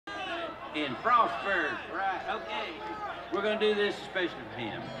in Frostburg. Right, okay. We're going to do this especially for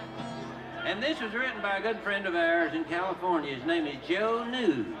him. And this was written by a good friend of ours in California. His name is Joe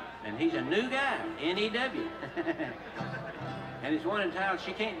New, and he's a new guy, N-E-W. And it's one entitled,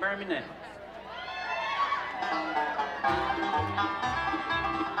 She Can't Burn Me Now.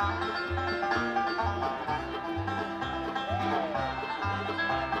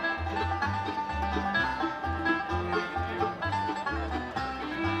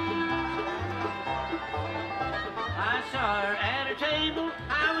 I saw her at her table,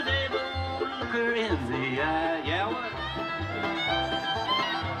 I was able to look her in the eye. Yeah, what?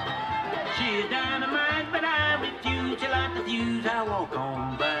 She's dynamite, but I refuse to light the fuse I walk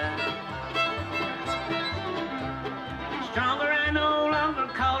on by. Stronger, I no longer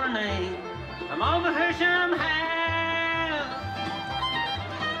call her name. I'm over her somehow.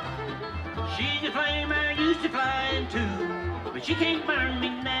 She's a flame I used to fly into, but she can't burn me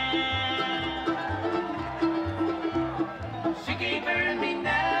now. She can't burn me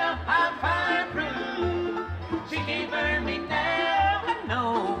now, I'm fireproof. She can't burn me now, I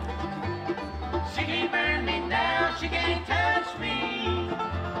know. She can't burn me now, she can't touch me.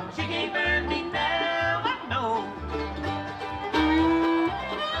 She can't burn me now, I know.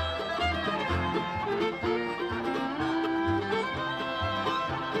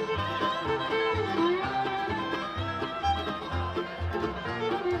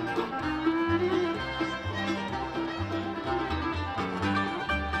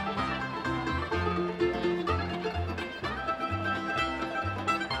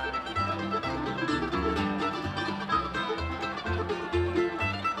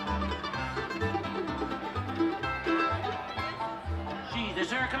 The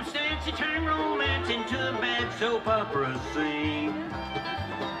circumstance that turned romance into a bad soap opera scene.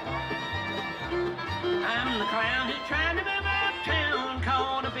 I'm the clown who tried to move uptown,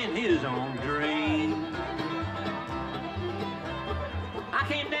 caught up in his own dream. I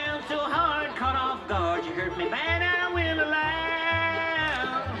came down so hard, caught off guard, you hurt me bad, I will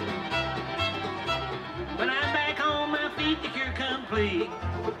allow. When I'm back on my feet, the cure complete.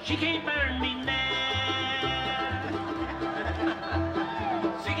 She can't burn me now.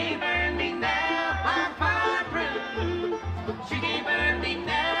 She can't burn me now, I'm fireproof. She can't burn me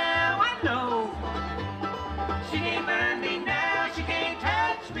now, I know. She can't burn me now, she can't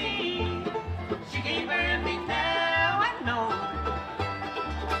touch me. She can't burn me now, I know.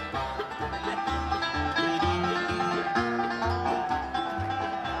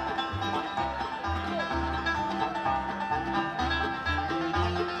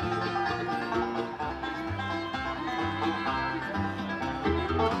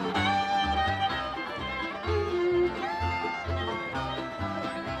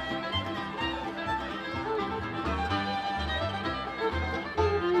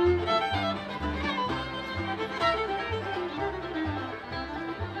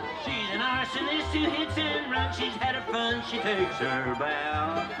 Arsonist who hits and runs, she's had her fun, she takes her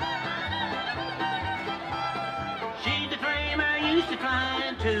bow. She's the flame I used to fly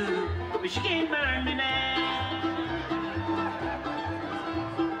into, but she can't burn me now.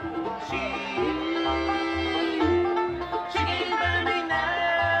 She can't burn me now.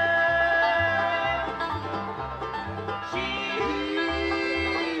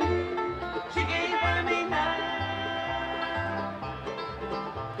 She can't burn me now.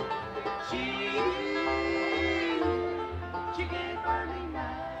 She can't burn me now.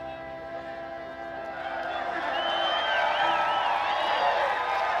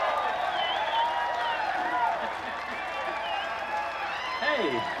 Hey,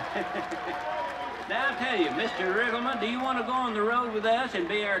 now I'll tell you, Mr. Riggleman, do you want to go on the road with us and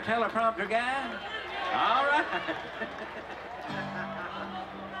be our teleprompter guy? All right.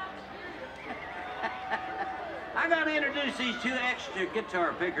 I got to introduce these two extra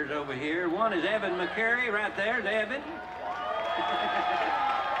guitar pickers over here. One is Evan McCoury, right there's Evan.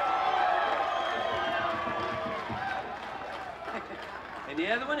 And the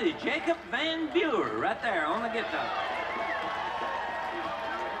other one is Jacob Van Buer, right there on the guitar.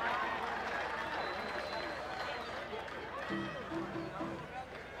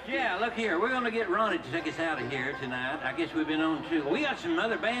 Yeah, look here, we're going to get Ronnie to take us out of here tonight. I guess we've been on too. We got some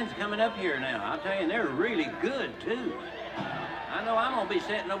other bands coming up here now. I'll tell you, and they're really good too. I know I'm going to be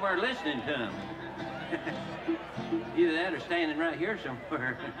sitting over there listening to them. Either that or standing right here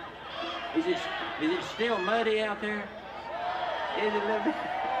somewhere. Is it still muddy out there? Is it a little bit?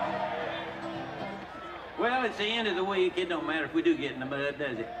 Well, it's the end of the week. It don't matter if we do get in the mud,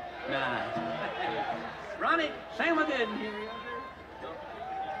 does it? Nah. Ronnie, sing my good. Here we go.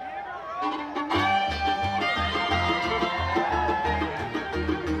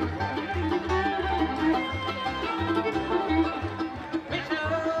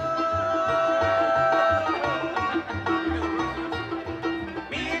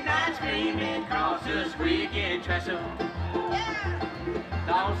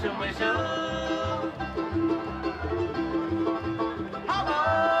 lonesome whistle. Hobo,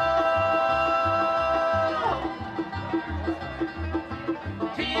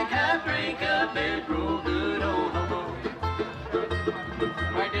 tea cup, drink up, bed roll, good old hobo.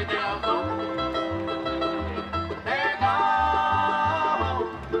 Where did they all go? They're gone,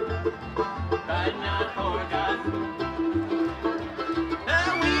 but not forgotten. The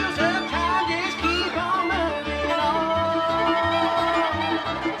wheels of time just keep on moving on.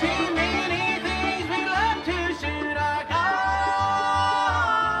 Too many things we love too soon are gone,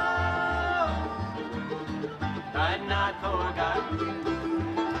 but not forgotten.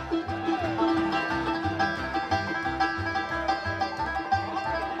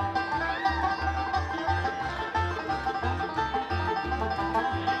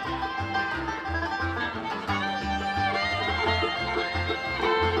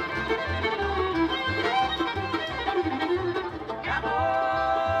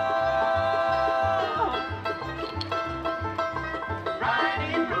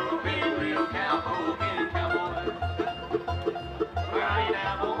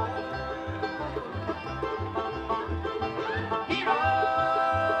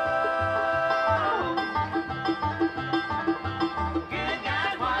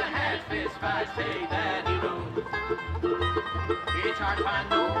 Say that he knows it's hard to find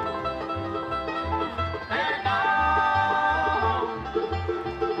those. They're gone,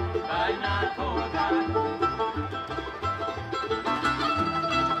 but not forgotten.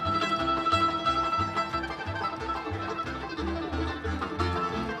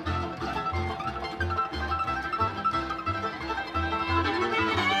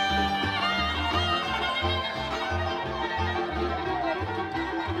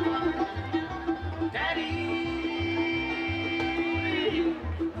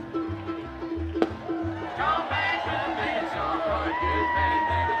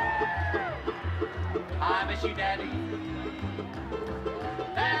 I miss you, Daddy.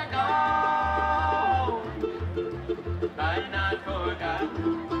 They're gone, but not forgotten.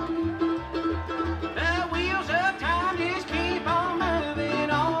 The wheels of time just keep on moving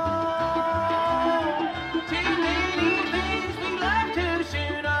on. Too many things we love too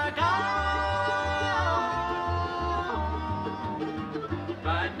soon are gone,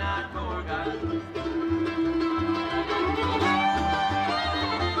 but not forgotten.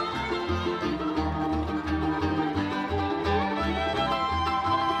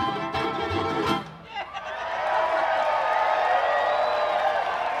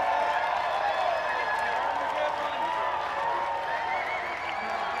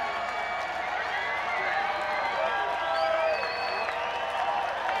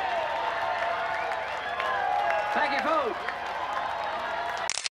 Thank you, folks.